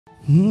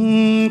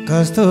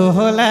कस्तो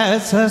होला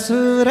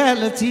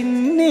ससुराल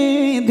चिन्ने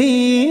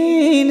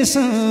दिन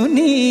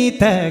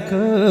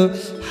सुनिताको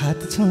हात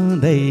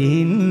छुँदै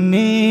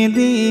हिँड्ने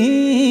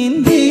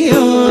दिन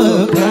दियो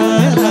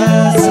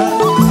कालासा।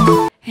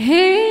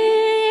 हे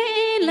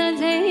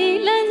लजै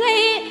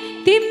लजै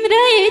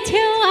तिम्रै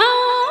छेउ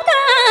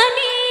आउँदा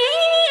नि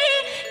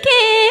के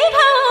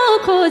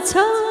भएको छ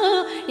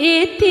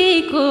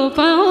यतिको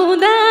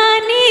पाउँदा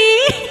नि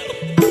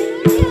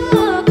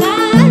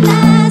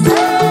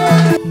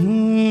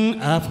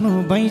आफ्नो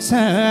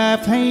बैसा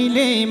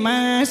आफैले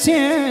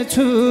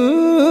मास्याछु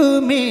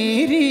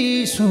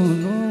मेरी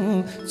सुनु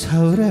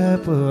छौरा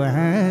पो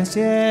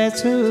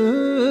हाँस्याछु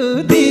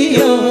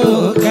दियो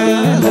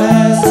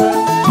कालासा।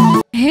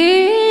 हे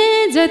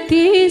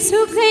जति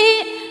सुखै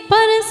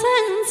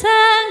प्रशंसा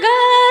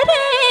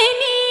गरे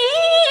नि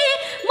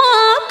म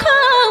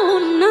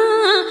खाउन्न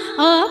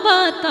अब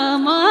त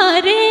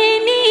मरे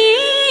नि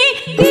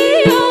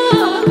दियो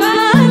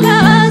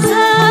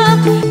कालासा।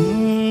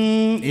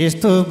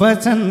 यस्तो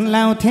वचन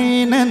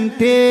लाउँथेनन्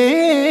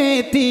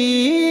त्यति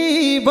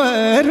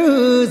बरु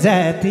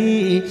जाति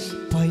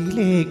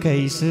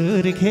पहिलेकै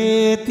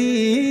सुर्खेती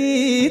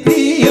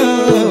दियो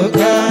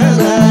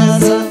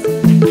कालासा।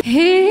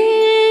 हे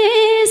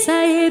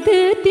सायद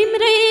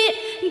तिम्रै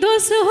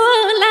दोष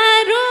होला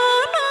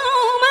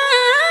रुनुमा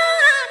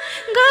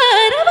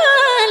गर्व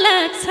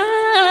लाग्छ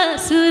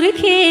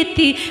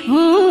सुर्खेती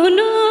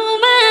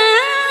हुनुमा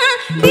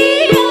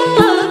दियो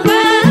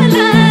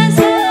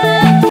कालासा।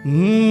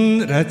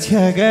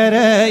 रक्षा गर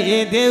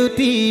ए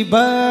देउती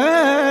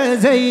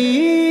बजै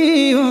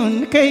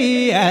उनकै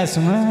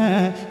आसमा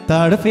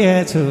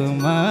तडप्याछु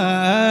म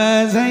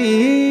झै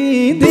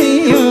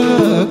दियो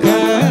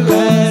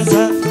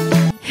कालासा।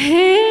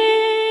 हे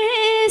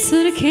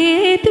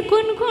सुर्खेत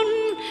कुन कुन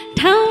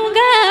ठाउँ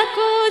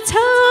गएको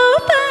छौ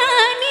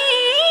पानी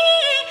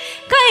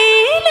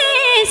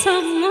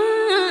कहिलेसम्म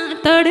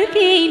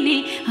तडपिने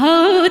हौ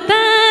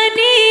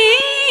तानी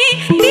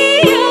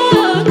दियो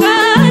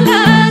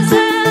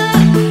कालासा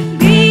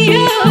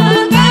दियो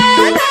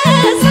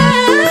कालासा।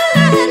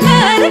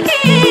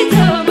 लड्के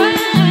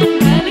जवान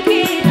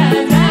ढल्केर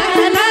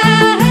जाला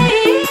है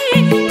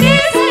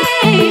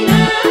त्यसै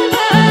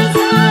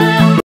नबसा।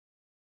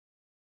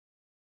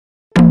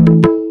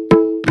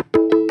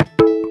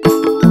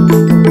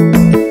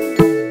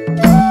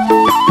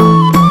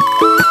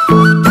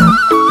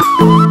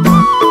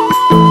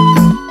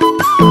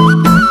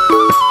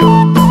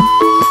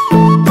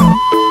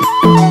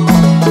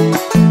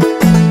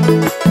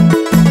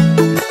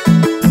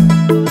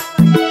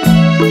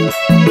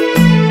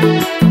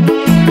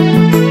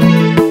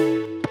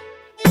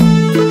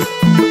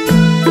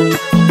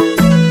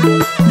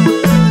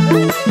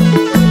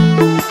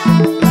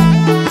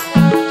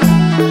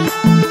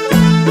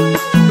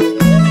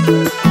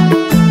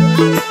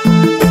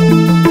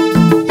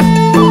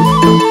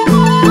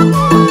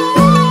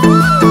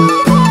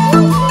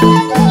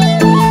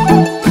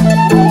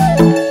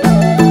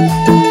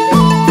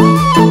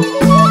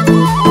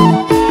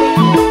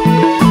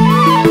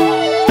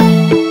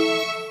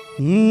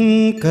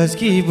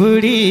 कसकी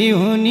बुढी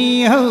हुनी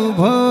हौ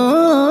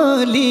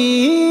भोलि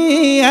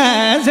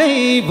आजै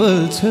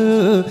बोल्छु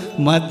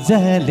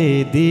मजाले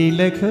दिल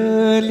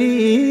खोली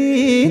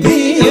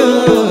दियो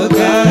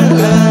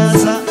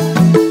कालासा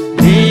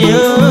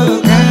दियो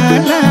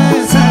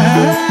कालासा।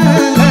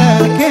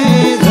 लड्के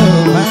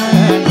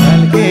जवान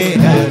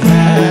ढल्केर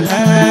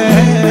जाला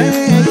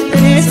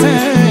त्यसै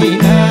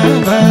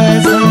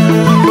नबसा।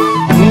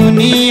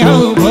 हुनी हौ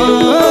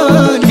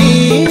भोलि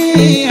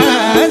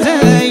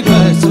आजै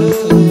बसु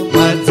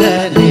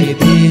मजाले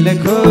दिल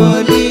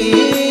खोली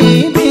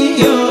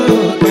दियो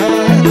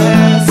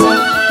कालासा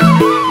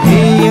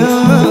दियो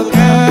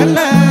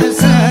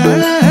कालासा।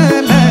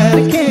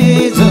 लड्के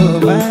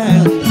जवान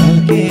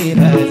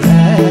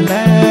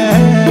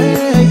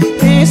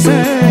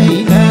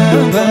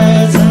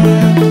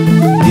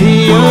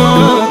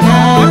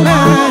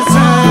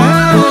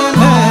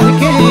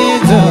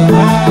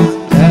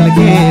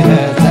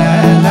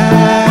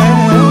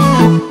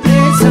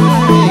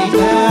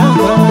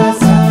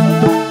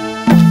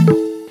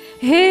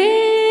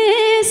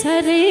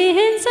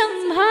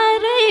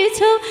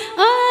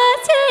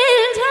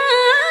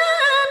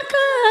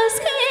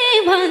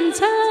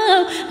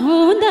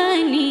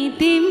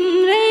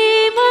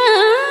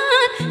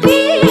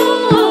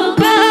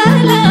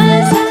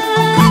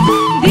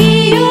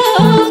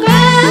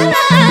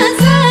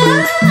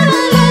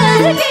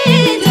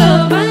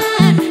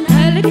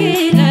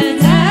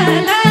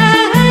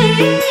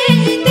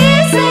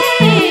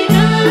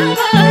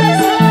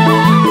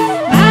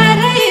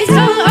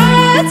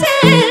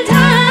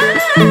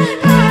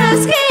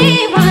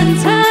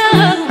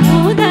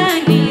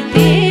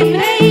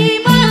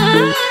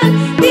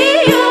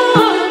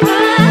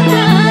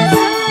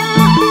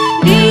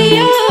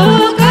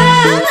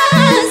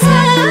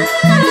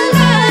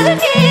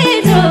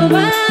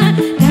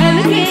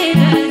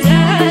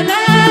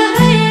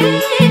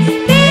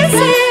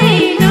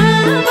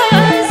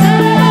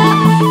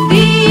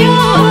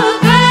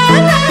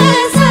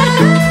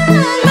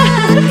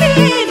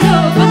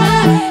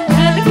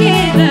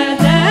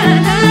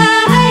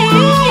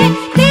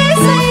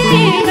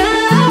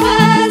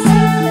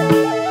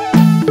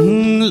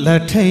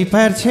आँखै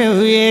पार्छौ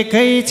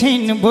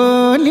एकैछिन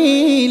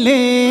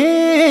बोलीले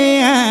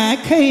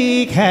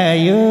आँखै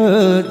खायो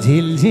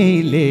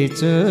झिलझिले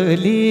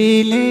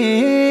चोलीले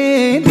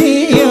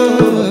दियो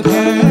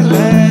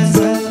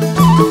कलसा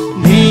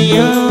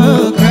दियो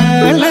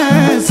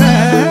कलसा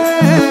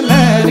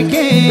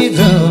लर्के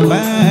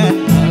जोबान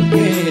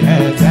ढल्केर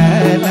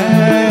जाला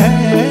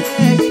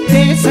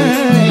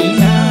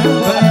त्यसैन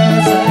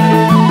बसा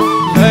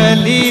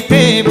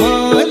ललिते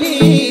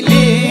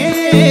बोलीले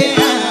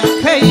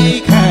आँखै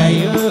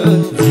खायो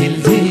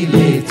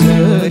झिलझिले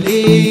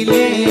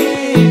चोलीले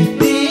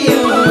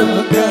दियो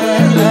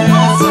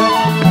कलसा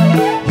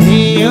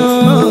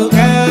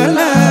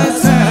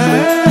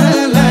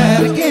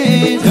लर्के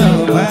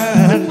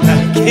जोबान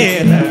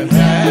ढल्केर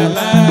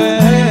जाला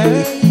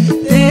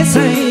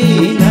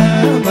त्यसैन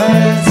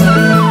बसा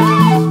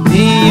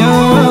दियो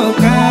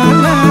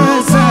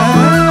कलसा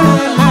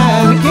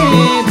लर्के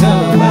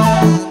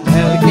जोबान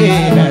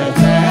ढल्केर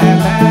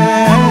जाला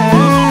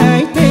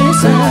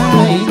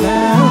त्यसैन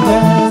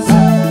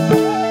बसा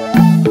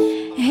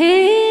हे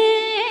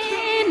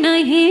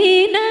नहीं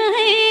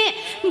नहीं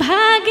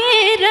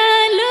भागेर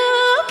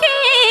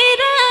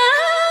लुकेर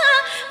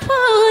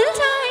फुल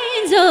चाहिँ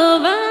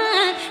जोवा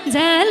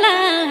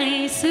जलाई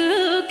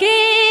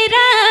सुकेर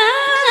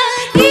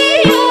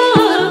दियो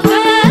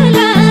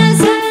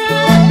कलसा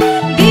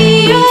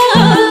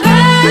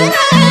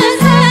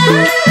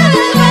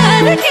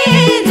लर्के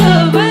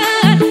जोवा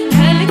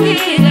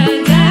ढल्केर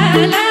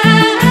जाला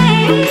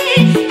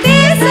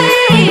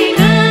त्यसैन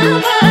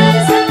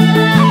बसा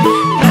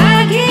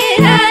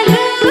भागेर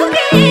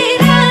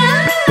लुकेर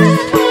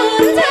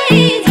फुल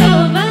चाहिँ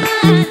जोवा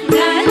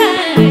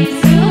जलाई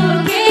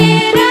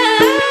सुकेर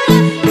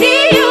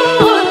दियो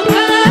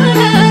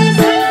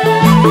कलसा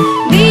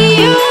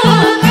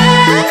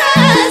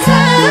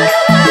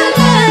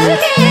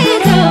लर्के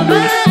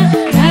जोवा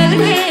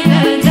ढल्केर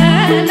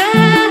जाला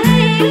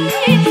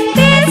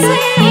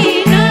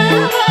त्यसैन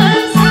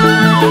बसा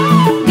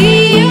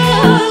दियो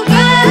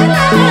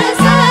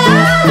कलसा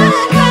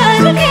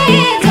लर्के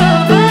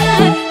जोवा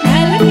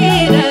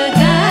ढल्केर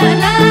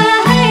जाला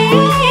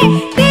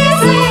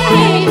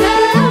त्यसैन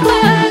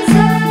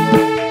बसा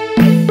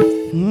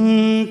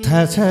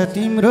थाहा छ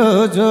तिम्रो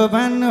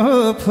जोबान हो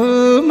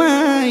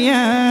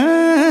फुलमाया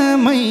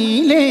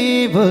मैले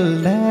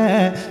बोल्दा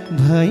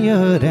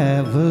भयो र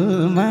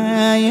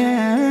भुलमाया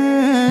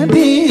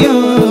दियो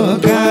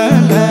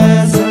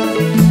कलसा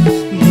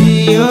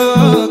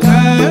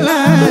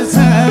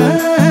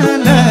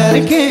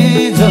लर्के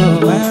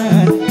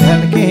जोबान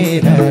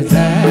ढल्केर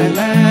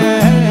जाला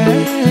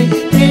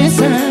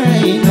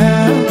त्यसैन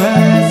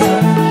बसा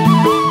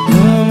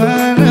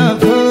तुमर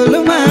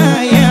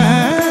फुलमाया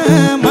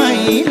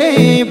मैले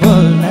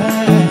बोल्दा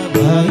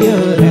भयो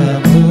र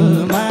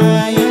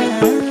भुलमाया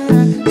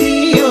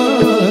दियो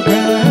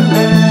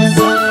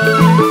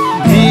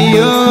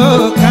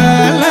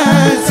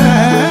कलसा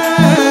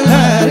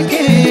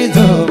लर्के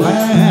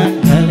जोबान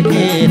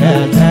ढल्केर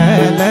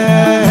जाला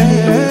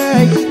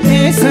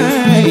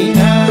त्यसैन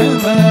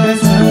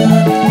बसा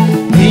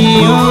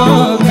दियो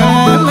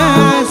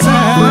कलसा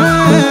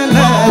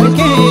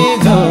लर्के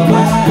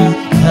जोबान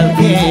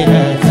ढल्केर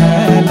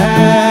जाला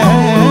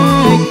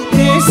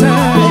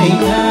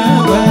त्यसैन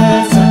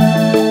बसा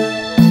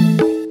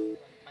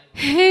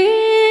हे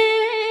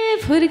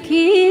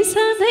फुर्की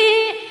सधैँ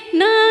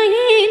नाइ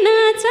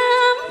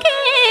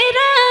नचम्केर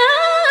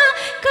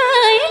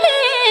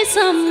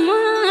कहिलेसम्म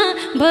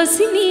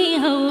बस्ने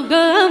हौ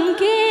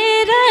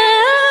गम्केर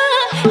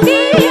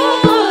दियो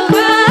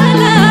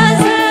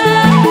कलसा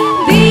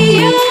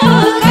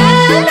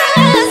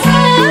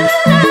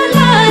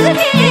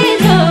लर्के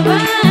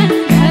जोबान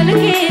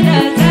ढल्केर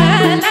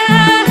जाला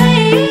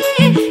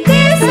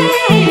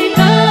त्यसैन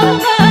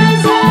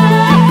बसा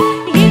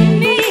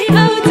हिँड्ने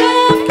हौ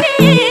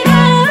चम्केर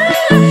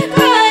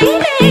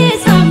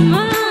कहिलेसम्म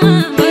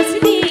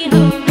बस्ने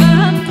हौ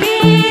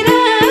गम्केर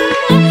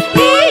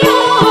दियो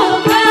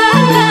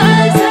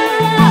कलसा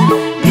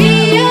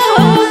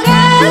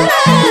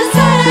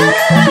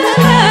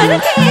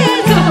लर्के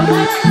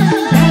जोबान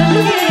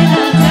ढल्केर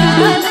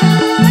जाला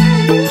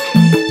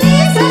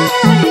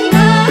त्यसैन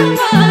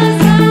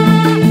बसा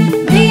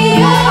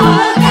दियो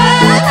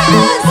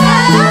कलसा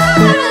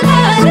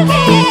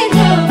लर्के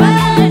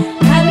जोबान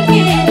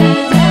ढल्केर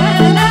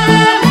जाला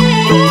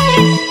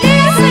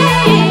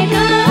त्यसैन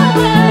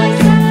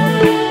बसा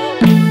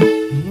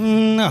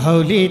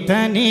हौली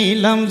तनी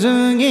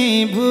लमजुङ्गे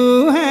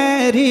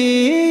बुहारी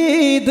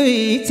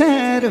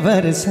 2-4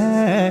 वर्ष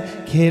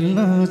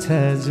खेल्नु छ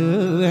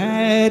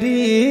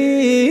जुहारी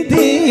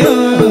दियो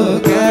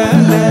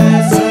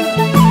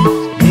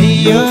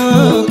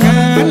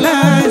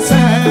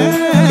कलसा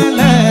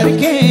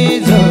लर्के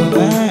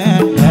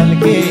जोबान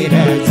ढल्केर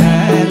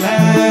जाला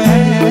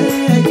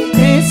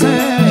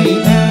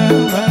त्यसैन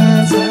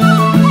बसा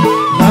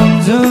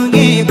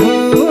लमजुङ्गे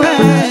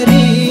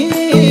बुहारी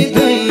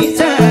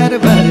 2-4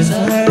 वर्ष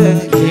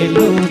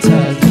खेल्नु छ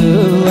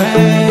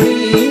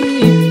जुहारी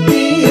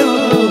दियो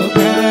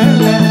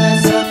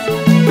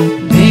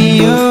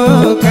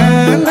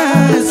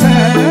कलसा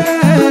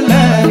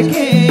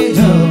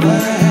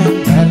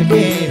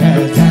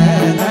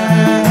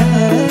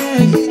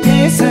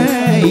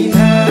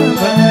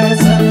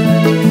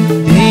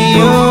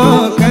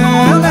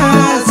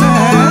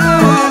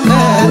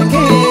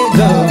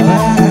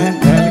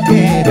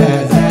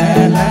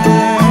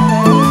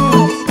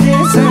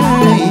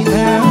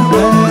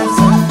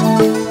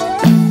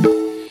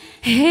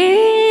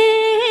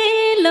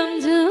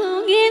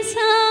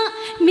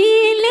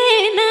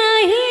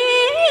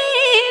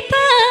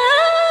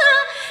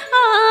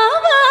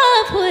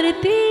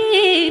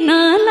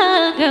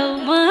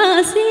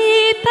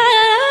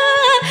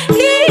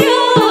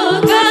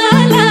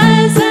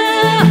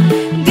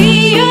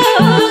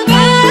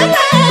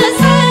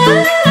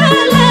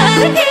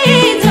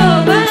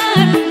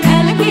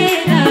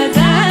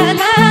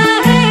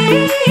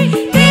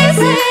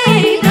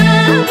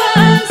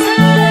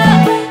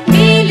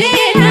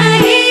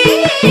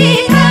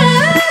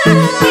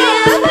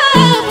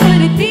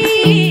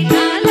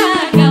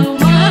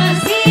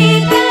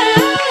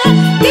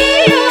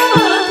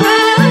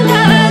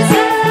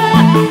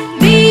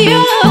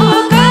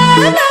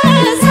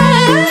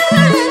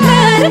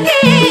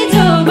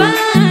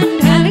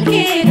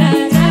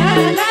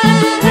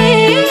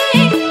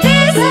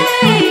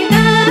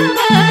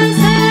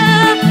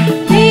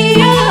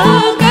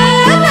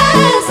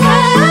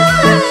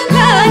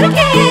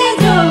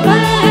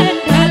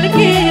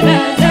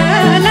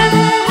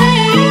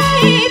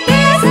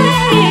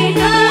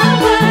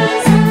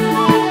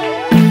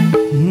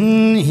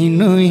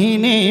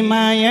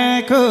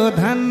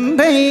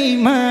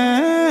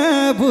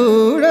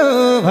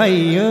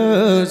भयो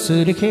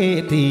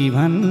सुर्खेती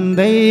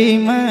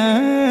भन्दैमा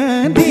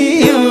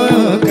दियो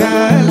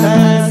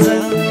कालासा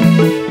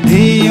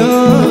दियो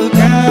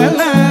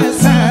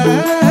कालासा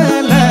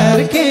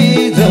लर्के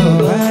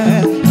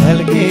जोवान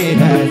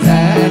ढल्केर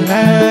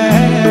जाला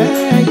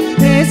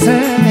त्यसै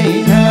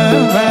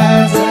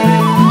नबासा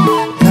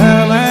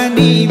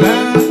खवानी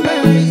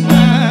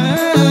भन्दैमा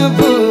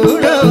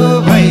बुढो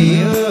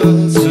भयो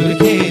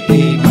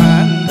सुर्खेती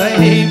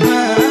भन्दैमा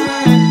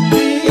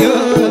दियो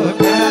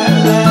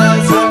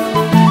कालासा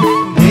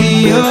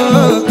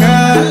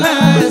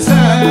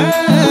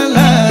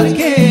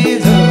लर्के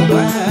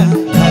जोवान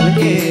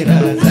ढल्केर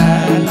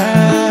जाला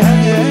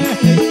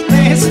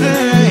त्यसै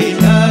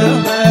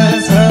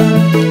नबासा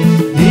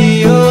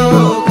दियो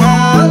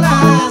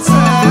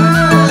कालासा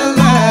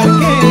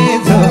लर्के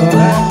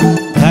जोवान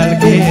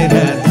ढल्केर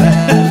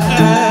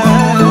जाला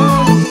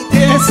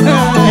त्यसै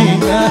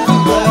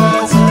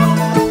नबासा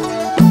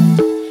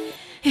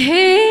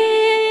हे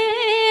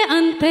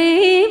अन्तै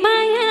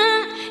माया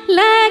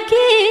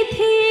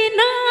लागेथी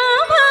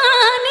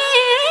नभने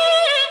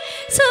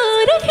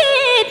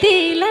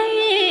सुर्खेतीलाई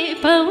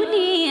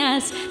पाउने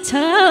आश छ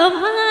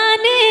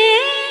भने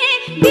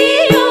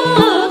दियो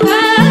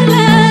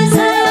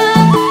कालासा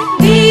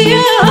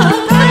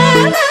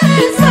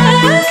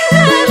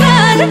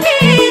लर्के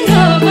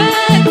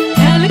जोवान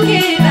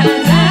ढल्केर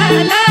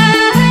जाला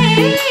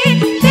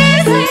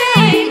त्यसै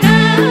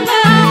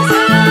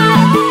नबासा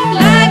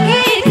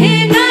लागेथी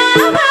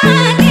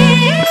नभने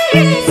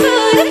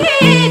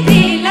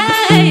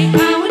सुर्खेतीलाई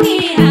पाउने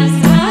आश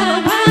छ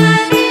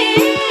भने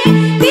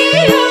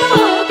दियो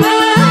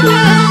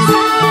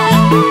कालासा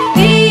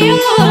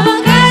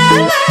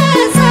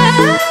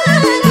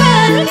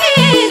लर्के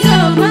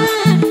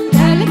जोवान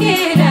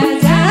ढल्केर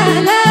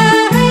जाला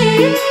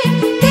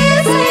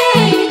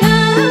त्यसै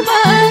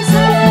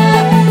नबासा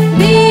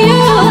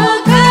दियो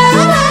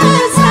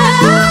कालासा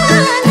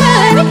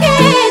लर्के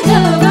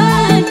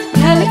जोवान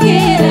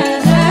ढल्केर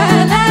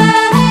जाला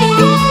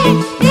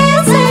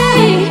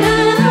त्यसै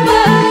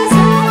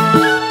नबासा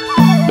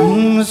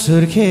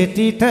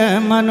सुर्खेती त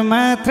मन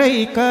मात्रै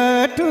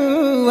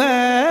कटुवा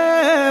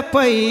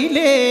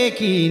पहिले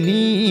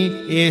किनी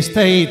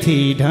यस्तै थी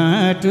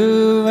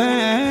ढाँटुवा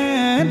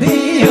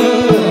दियो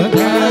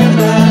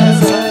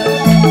कालासा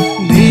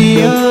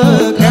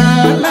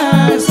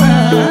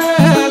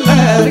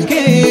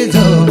लर्के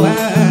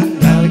जोवान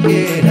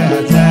ढल्केर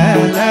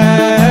जाला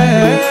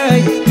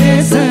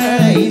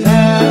त्यसै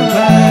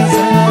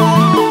नबासा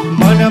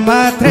मन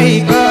मात्रै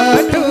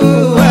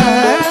कटुवा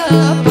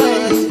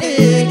पहिले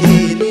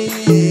किनी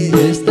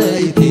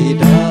यस्तै थी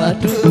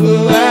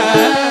ढाँटुवा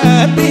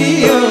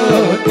दियो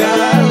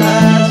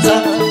कालासा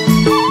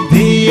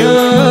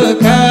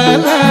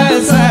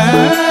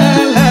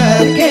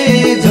लर्के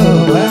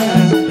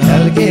जोवान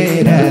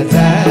ढल्केर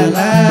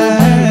जाला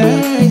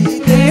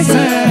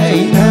त्यसै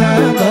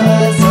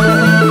नबासा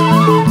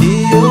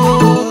दियो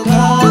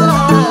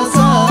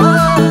कालासा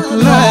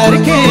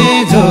लर्के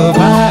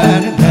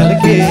जोवान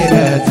ढल्केर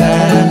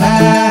जाला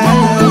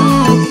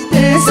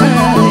त्यसै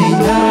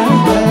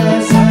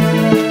नबासा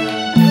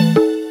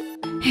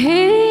हे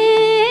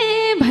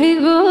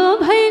भैगो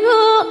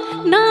भैगो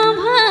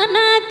नभन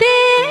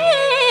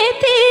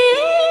त्यति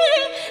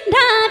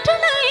ढाँट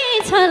नै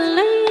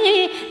छल्लै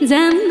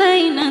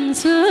जान्दैनन्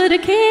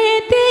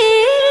सुर्खेती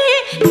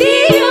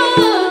दियो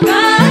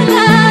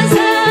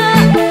कालासा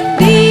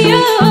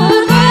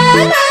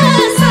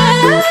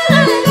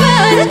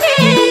लर्के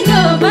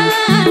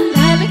जोवान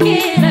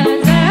ढल्केर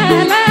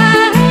जाला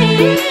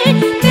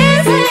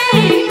त्यसै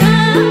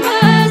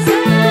नबासा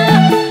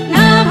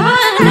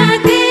नभन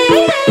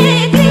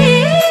त्यति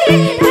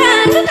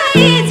ढाँट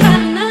नै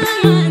छल्न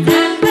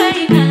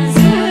जान्दैन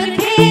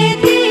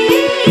सुर्खेती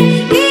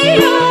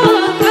दियो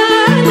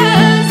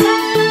कालासा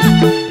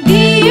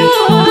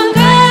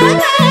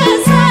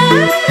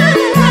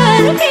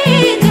लर्के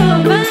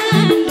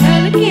जोवान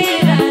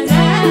ढल्केर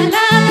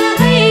जाला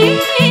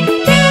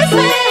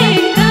त्यसै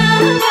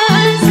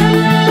नबासा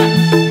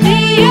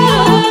दियो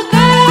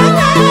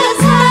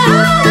कालासा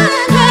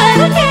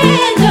लर्के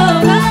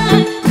जोवान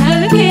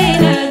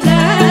ढल्केर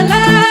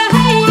जाला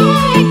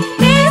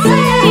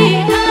त्यसै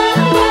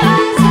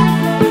नबासा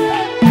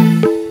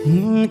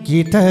कि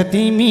त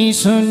तिमी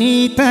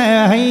सुनिता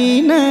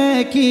होइन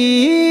कि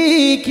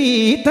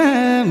त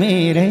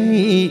मेरै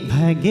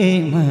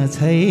भाग्यमा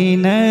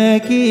छैन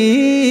कि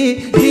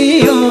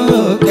दियो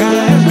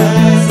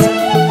कालासा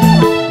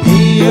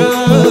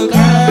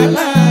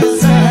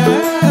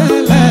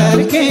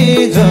लर्के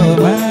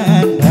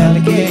जोवान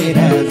ढल्केर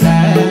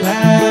जाला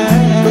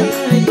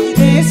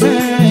त्यसै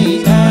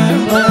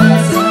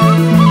नबासा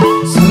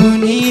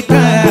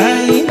सुनिता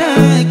होइन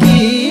कि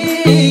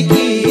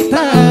त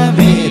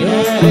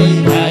मेरै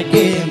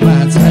भाग्यमा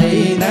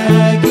छैन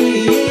कि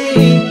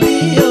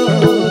दियो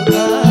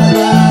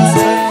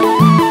कालासा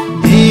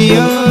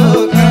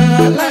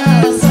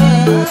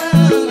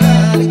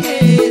लर्के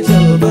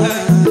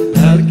जोवान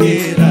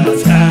ढल्केर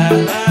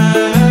जाला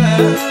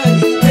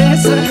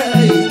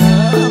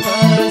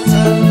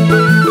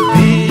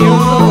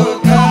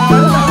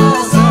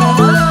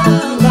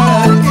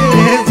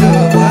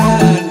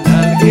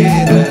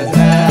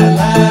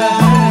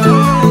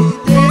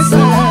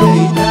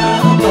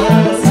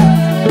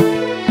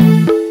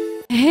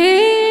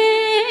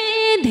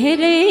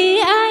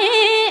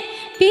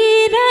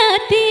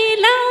बिराती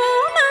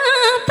लाउन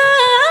त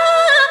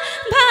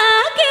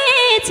भागे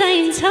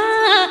चाहिन्छ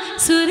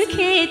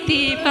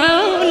सुर्खेती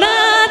पाउन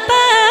त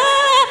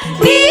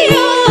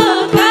दियो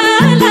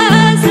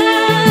कालासा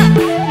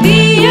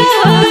दियो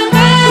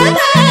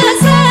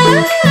कालासा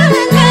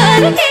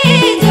लड्के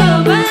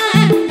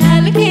जवान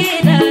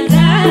ढल्केर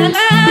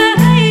जाला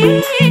है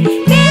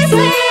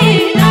त्यसै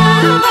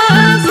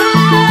नबसा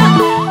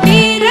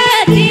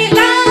बिराती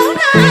लाउन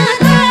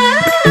त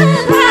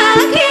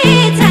भागे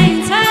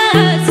चाहिन्छ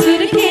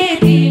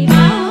सुर्खेती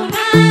पाउन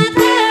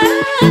त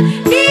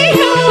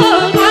दियो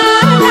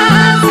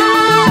कालासा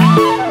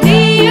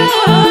दियो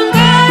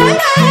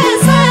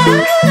कालासा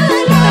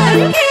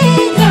लड्के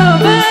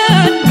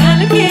जवान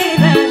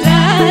ढल्केर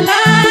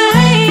जाला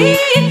है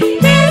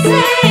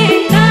त्यसै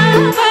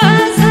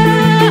नबसा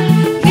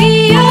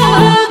दियो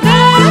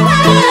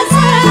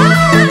कालासा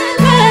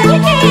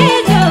लड्के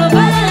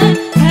जवान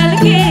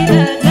ढल्केर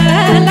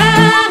जाला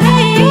है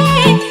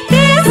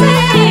त्यसै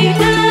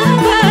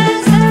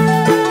नबसा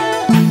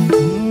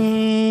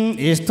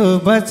यस्तो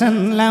वचन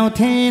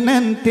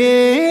लाउँथेनन्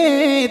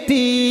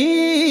त्यति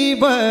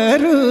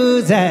बरु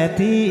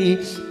जाति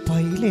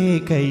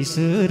पहिलेकै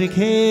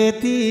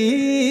सुर्खेती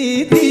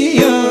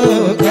दियो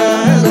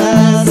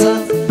कालासा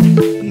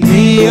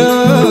दियो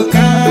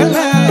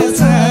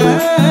कालासा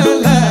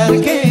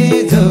लड्के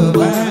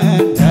जवान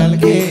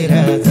ढल्केर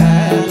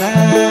जाला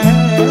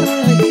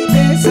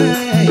त्यसै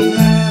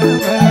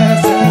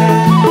नबसा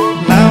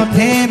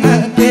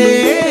लाउँथेनन्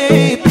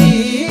त्यति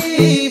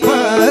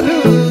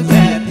बरु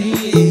जाति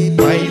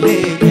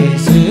पहिलेकै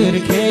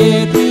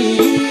सुर्खेती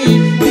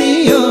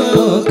दियो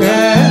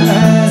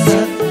कालासा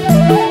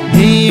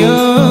दियो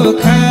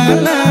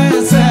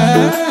कालासा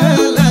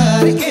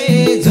लड्के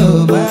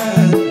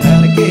जवान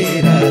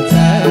ढल्केर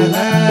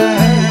जाला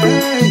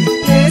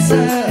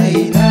त्यसै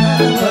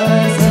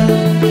नबसा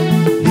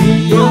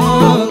दियो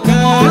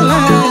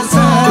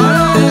कालासा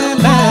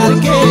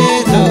लड्के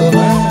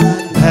जवान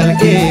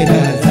ढल्केर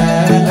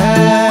जाला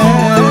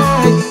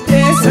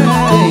त्यसै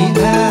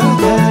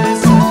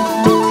नबसा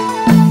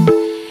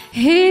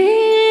हे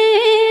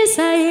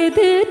सायद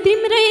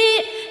तिम्रै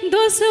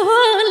दोष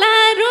होला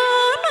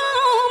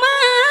रोनुमा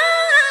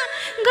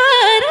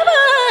गर्व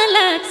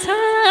लाग्छ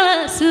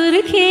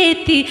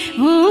सुर्खेती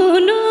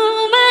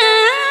हुनुमा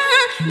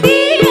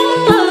दियो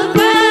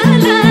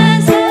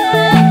कालासा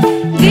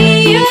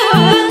दियो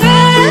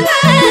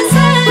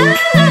कालासा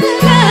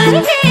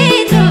लड्के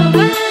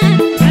जवान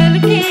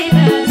ढल्केर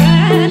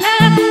जाला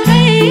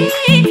है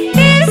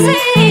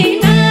त्यसै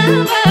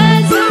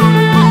नबसा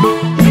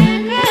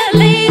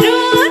एक्लै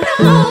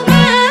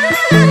रोनुमा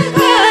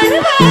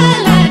गर्व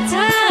लाग्छ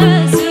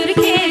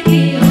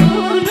सुर्खेती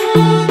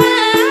हुनुमा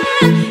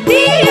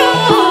दियो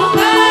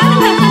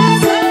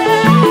कालासा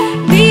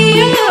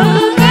दियो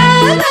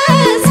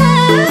कालासा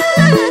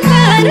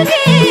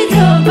लड्के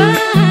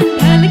जवान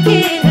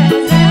ढल्केर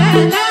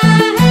जाला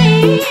है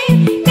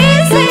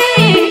त्यसै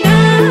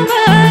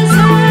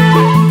नबसा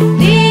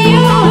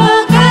दियो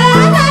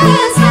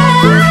कालासा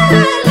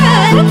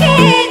लड्के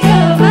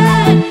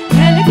जवान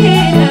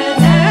ढल्केर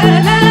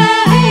जाला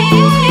है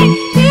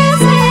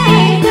त्यसै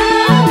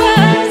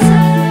नबसा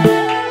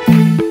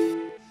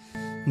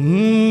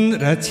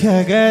रक्षा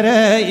गर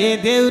ए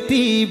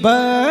देउती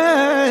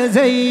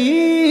बजै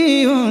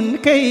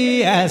उनकै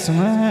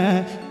आसमा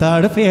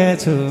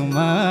तडपेछु म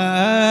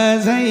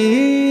झै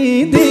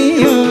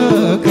दियो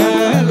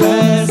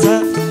कालासा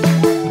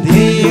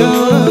दियो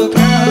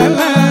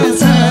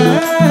कालासा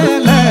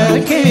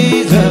लड्के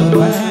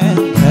जवान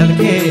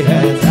ढल्केर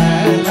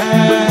जाला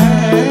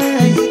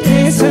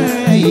त्यसै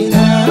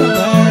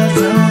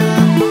नबसा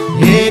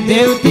हे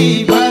देउती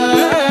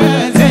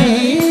बजै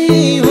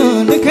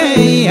उनकै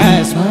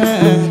आसमा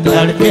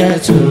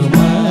तडपेछु म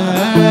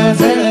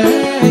झै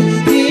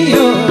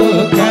दियो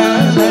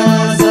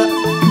कालासा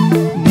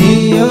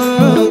दियो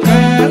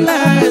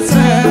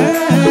कालासा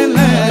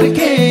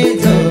लड्के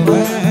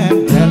जवान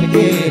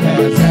ढल्केर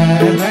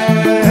जाला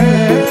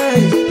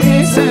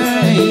त्यसै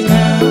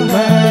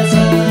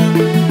नबसा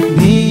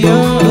दियो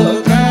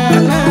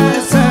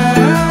कालासा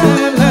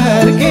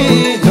लड्के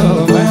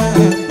जवान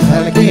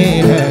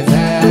ढल्केर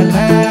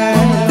जाला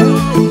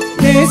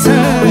त्यसै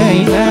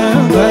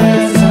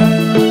नबसा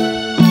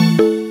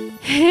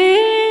हे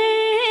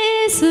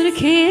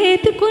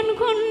सुर्खेत कुन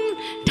कुन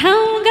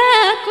ठाउँ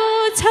गएको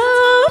छौ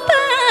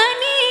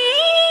पानी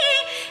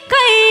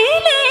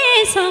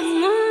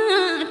कहिलेसम्म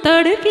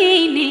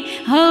तडपिने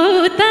हौ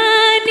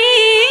तानी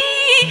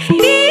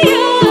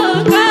दियो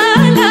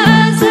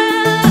कालासा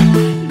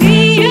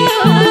दियो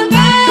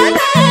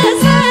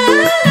कालासा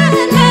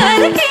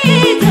लड्के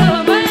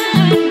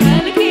जवान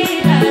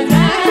ढल्केर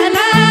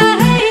जाला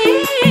है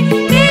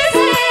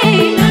त्यसै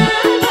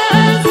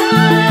नबसा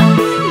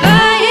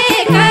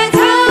गएका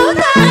छौ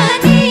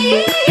तानी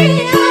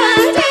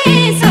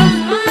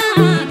अझैसम्म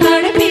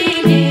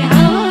तडपिने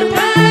हौ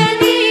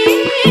तानी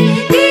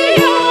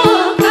दियो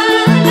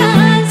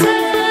कालासा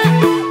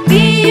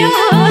दियो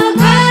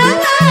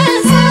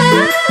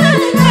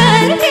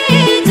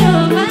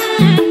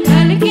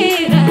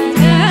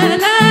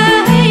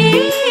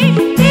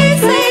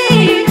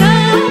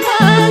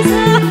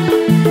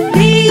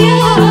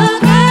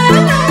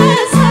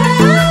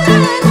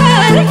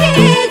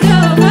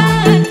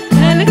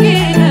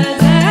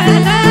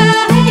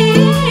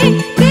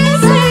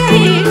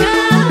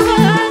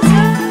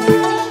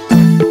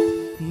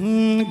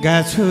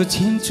नाछु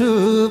छिन्छु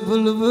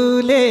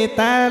बुलबुले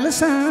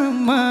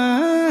तालसम्म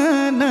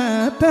न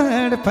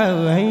तडपाउ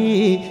है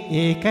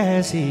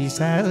 81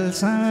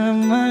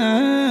 सालसम्म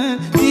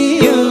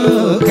दियो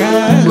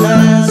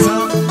कालासा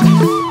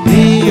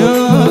दियो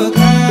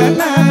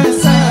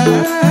कालासा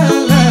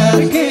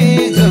लड्के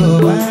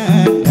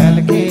जोवान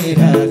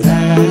ढल्केर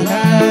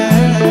जाला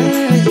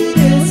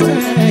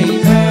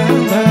त्यसैमा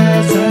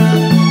बसा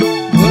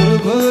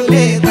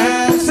बुलबुले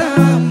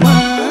तालसम्म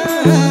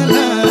न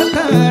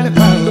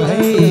तडपाउ है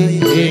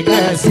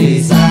 81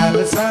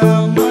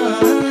 सालसम्म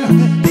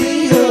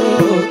दियो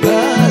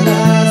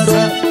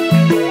कालासा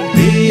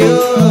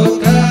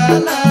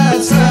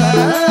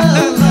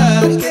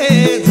लड्के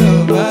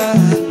जोवान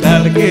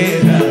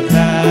ढल्केर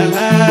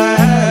जाला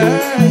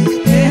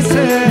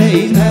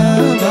त्यसैमा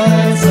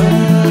बसा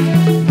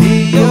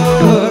दियो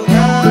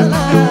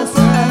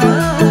कालासा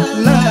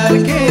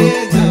लड्के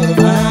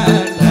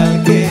जोवान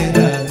ढल्केर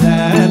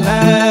जाला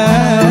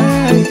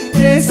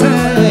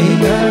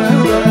त्यसैमा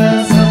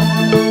बसा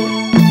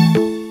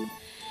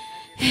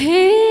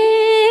हे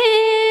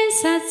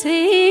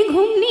साँच्चै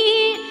घुम्ने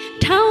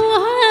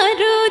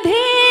ठाउँहरू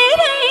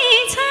धेरै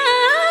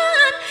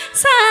छन्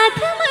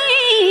साथमै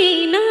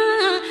न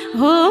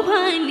हो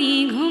भनी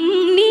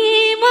घुम्ने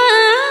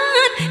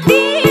मन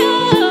दियो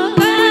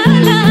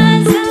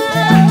कालासा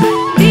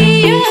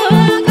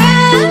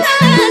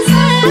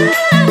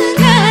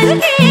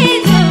लड्के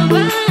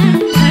जोवान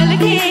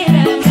ढल्केर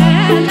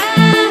जाला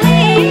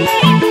है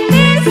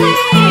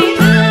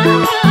त्यसैमा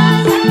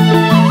बसा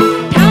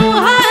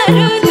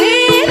ठाउँहरू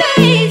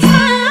धेरै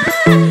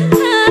छन्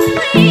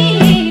साथमै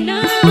न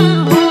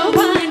हो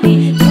भनी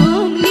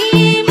घुम्ने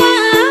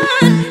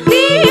मन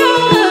दियो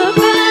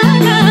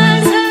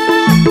कालासा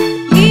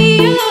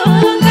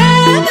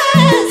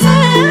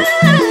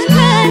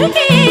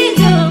लड्के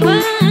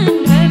जोवान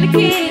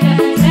ढल्केर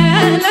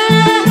जाला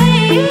है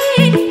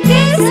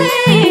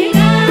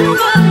त्यसैमा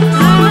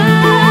बसा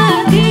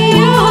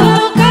दियो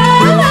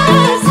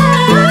कालासा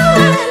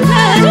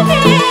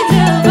लड्के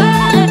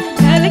जोवान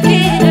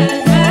ढल्केर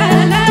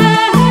जाला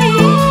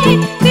है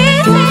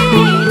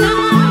त्यसैमा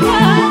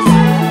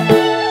बसा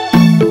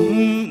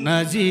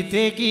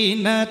नजितेकी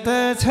न त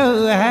छौ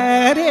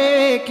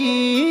हारेकी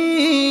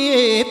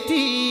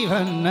यति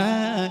भन्न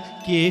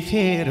के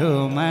फेरो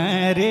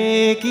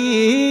मारेकी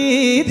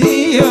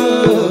दियो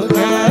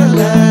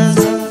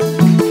कालासा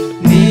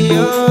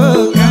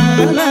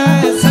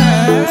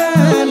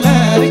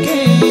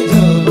लड्के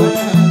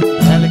जोवान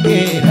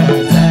ढल्केर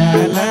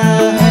जाला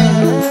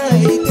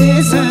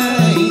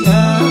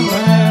त्यसैमा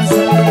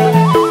बसा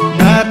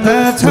न त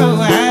छौ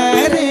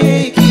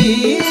हारेकी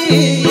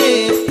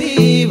यति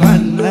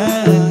भन्न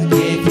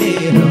के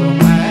फेरो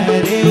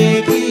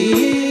मारेकी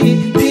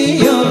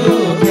दियो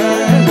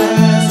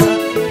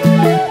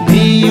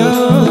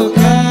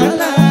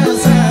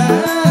कालासा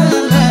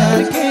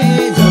लड्के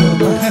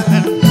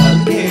जोवान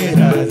ढल्केर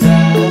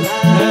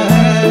जाला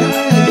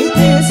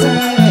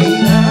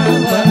त्यसैमा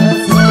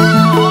बसा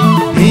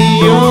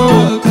दियो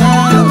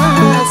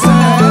कालासा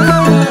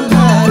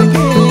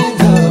लड्के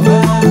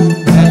जोवान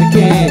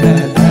ढल्केर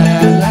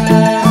जाला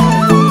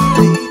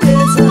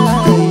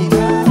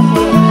त्यसैमा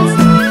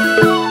बसा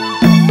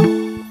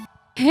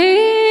हे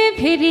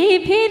फेरि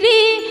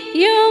फेरि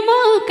यो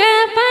मौका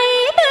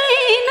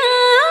पाइँदैन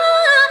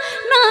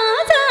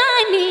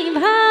नजानी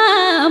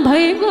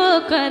भइगो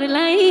कर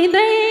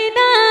लाइँदैन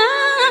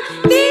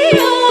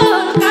दियो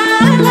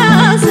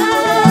कालासा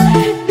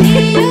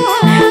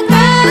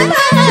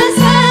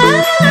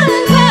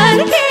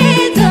लड्के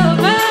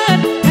जोवान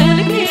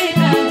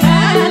ढल्केर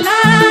जाला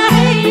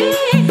है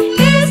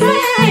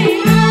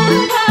त्यसैमा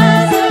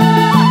बसा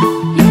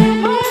यो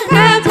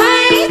मौका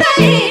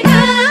पाइँदैन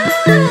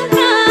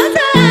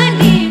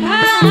नजानी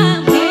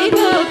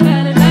भइगो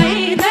कर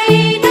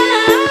लाइँदैन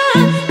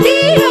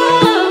दियो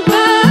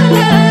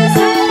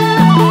कालासा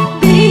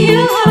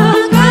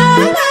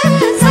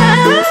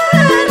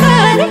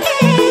लड्के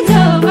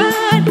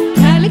जोवान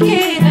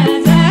ढल्केर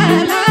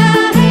जाला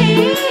है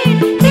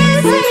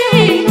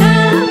त्यसैमा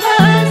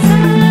बसा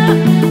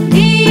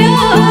दियो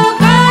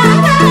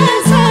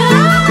कालासा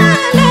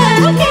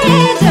लड्के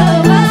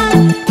जोवान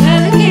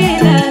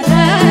ढल्केर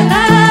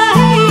जाला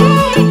है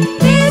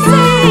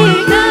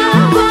त्यसैमा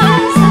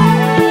बसा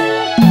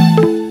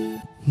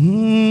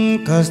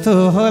कस्तो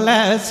होला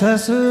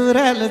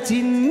ससुराल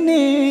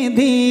चिन्ने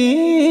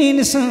दिन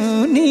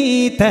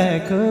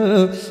सुनिताको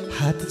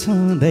हात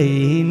छुँदै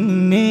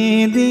हिँड्ने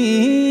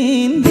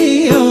दिन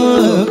दियो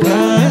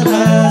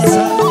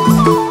कालासा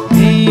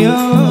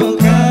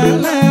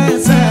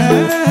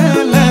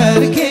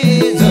लड्के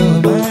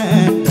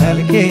जोवान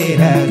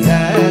ढल्केर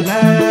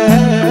जाला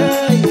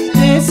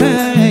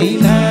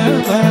त्यसैमा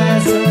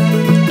बसा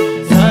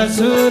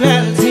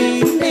ससुराल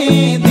चिन्ने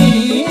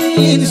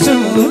दिन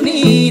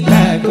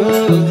सुनिताको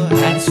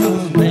हात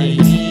छुँदै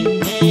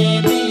हिँड्ने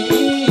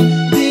दिन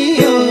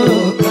दियो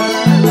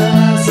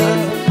कालासा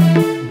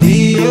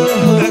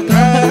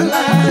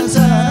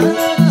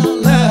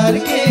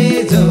लड्के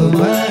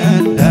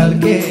जोवान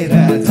ढल्केर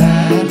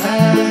जाला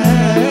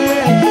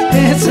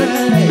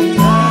त्यसैमा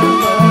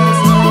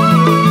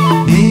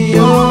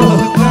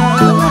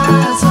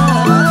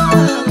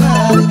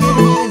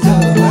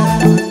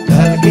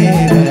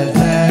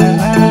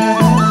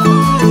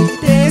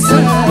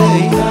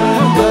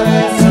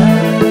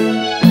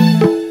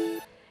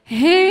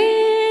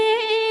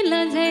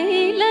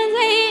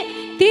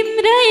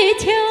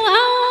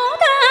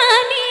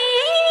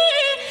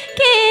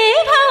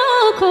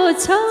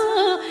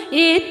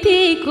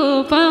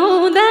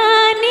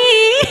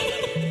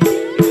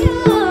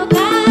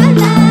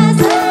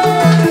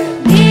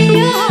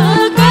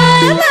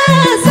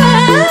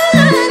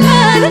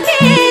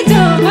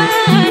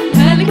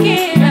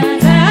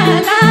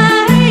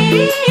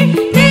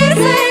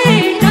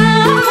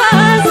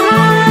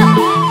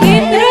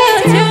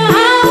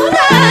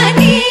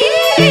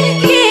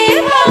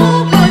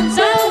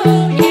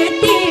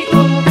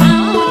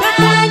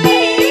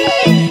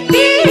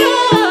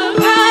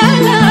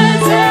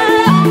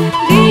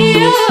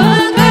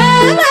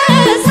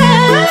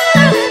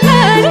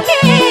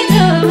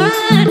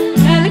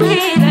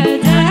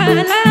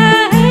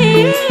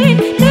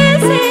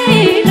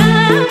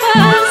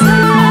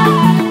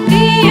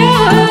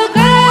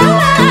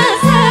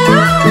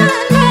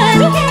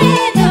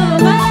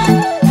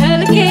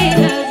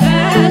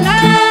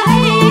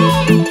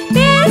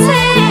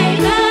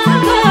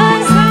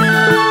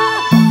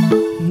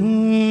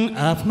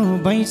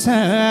मैस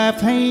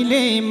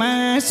आफैले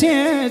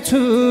मास्याछु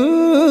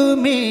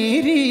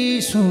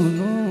मेरी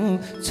सुनु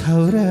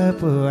छौरा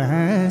पो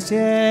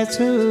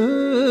हाँस्याछु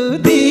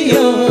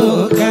दियो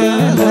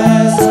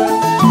कालासा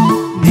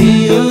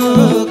दियो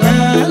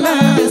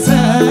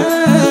कालासा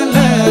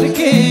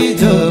लड्के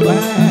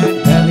जोबान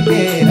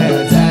ढल्केर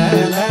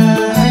जाला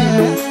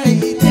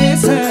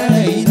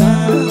त्यसै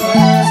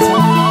नबासा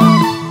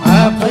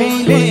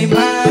आफैले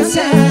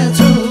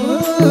मास्याछु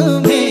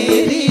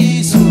मेरी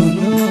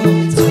सुनु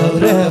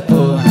छौरा पो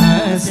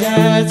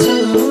हाँस्याछु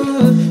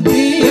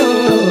दियो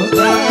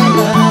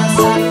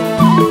कालासा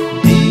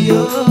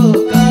दियो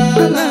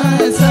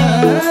कालासा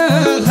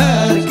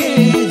लड्के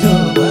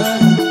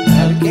जोबान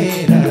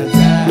ढल्केर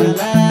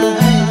जाला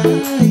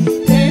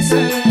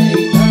त्यसै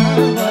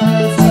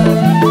नबासा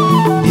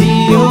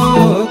दियो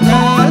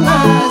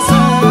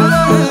कालासा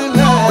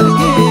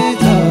लड्के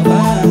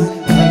जोबान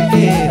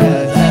ढल्केर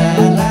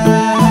जाला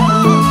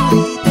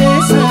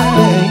त्यसै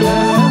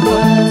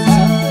नबासा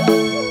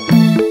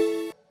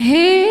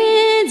हे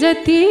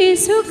जति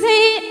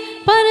सुखै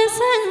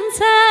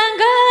प्रशंसा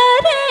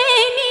गरे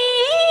नि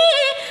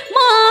म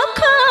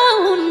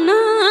खुन्न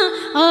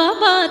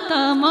अब त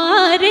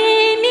मरे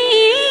नि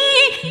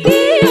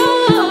दियो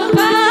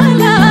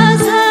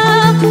कालासा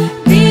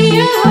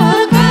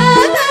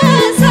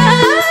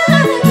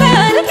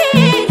लड्के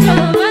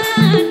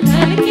जोबान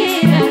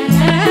ढल्केर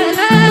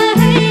जाला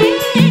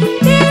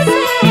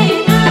त्यसै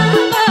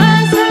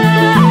नबासा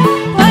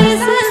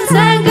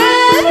प्रशंसा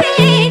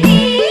गरे नि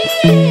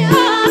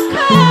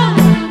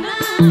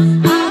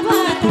अब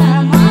त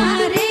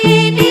मरे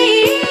नि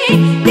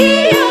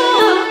दियो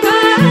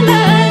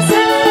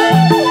कालासा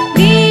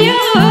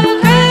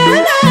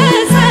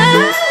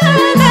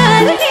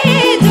लड्के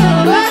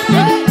जोबान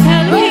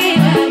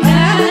ढल्केर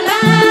जाला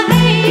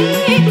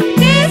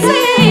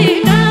त्यसै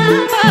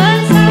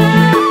नबासा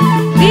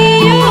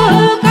दियो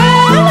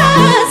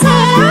कालासा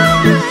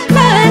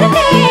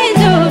लड्के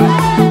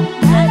जोबान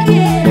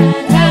ढल्केर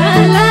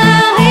जाला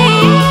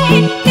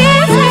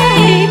त्यसै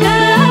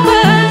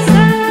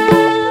नबासा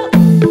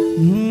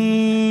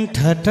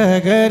ठट्ट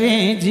गरे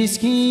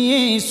जिस्किए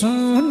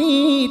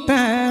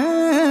सुनिता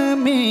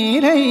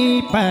मेरै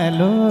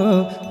पालो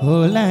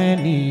होला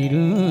नि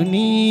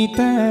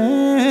रुनिता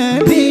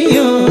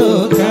दियो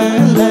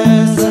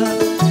कालासा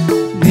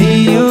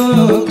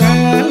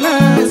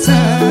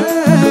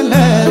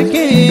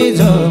लड्के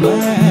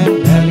जोबान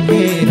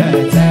ढल्केर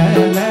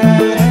जाला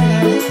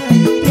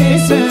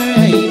त्यसै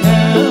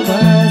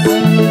नबासा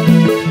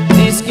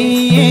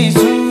जिस्किए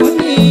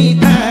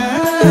सुनिता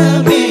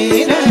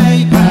मेरै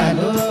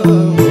पालो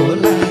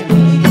होला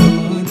नि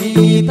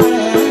रुनिता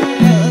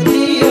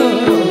दियो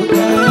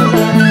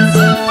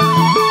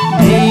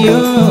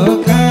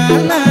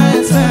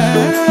कालासा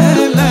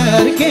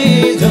लड्के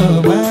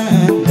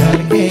जोबान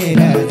ढल्केर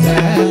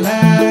जाला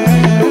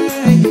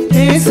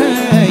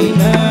त्यसै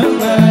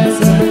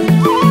नबासा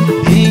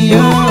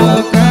दियो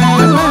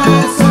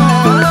कालासा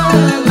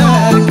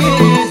लड्के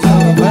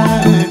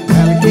जोबान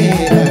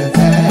ढल्केर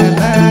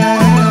जाला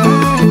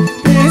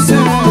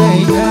त्यसै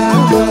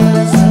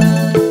नबासा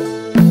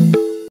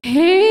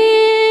हे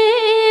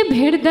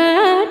भेट्दा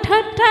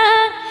ठट्टा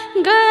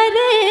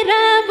गरेर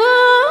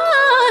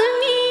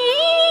बोल्नी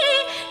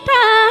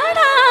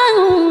टाढा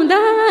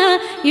हुँदा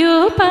यो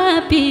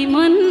पापी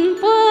मन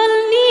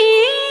पोल्नी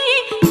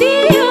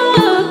दियो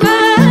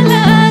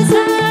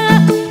कालासा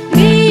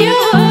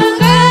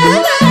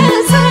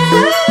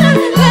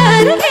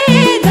लड्के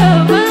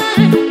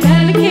जोबान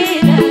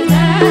ढल्केर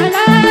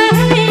जाला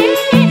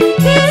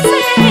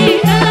त्यसै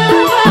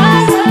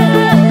नबासा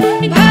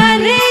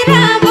गरेर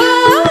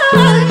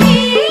बोल्नी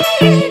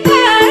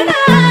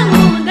टाढा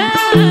हुँदा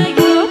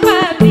यो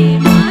पापी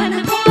मन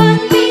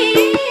पोल्नी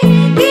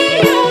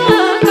दियो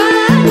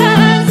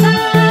कालासा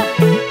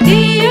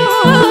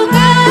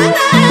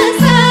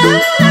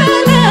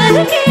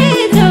लड्के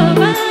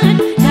जोबान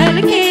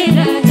ढल्केर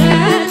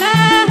जाला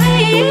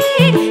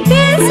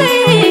त्यसै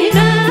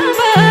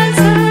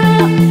नबासा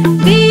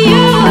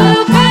दियो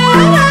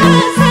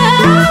कालासा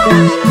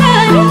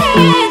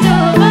लड्के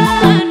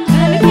जोबान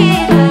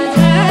ढल्केर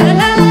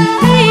जाला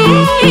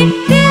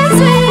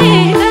त्यसै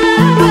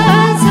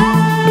नबासा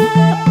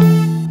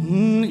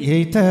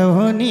यही त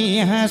हो नि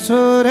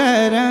हाँसो र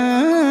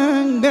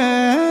रङ्ग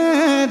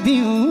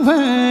दिउँ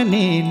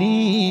भने नि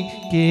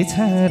के छ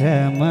र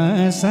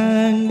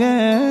मसँग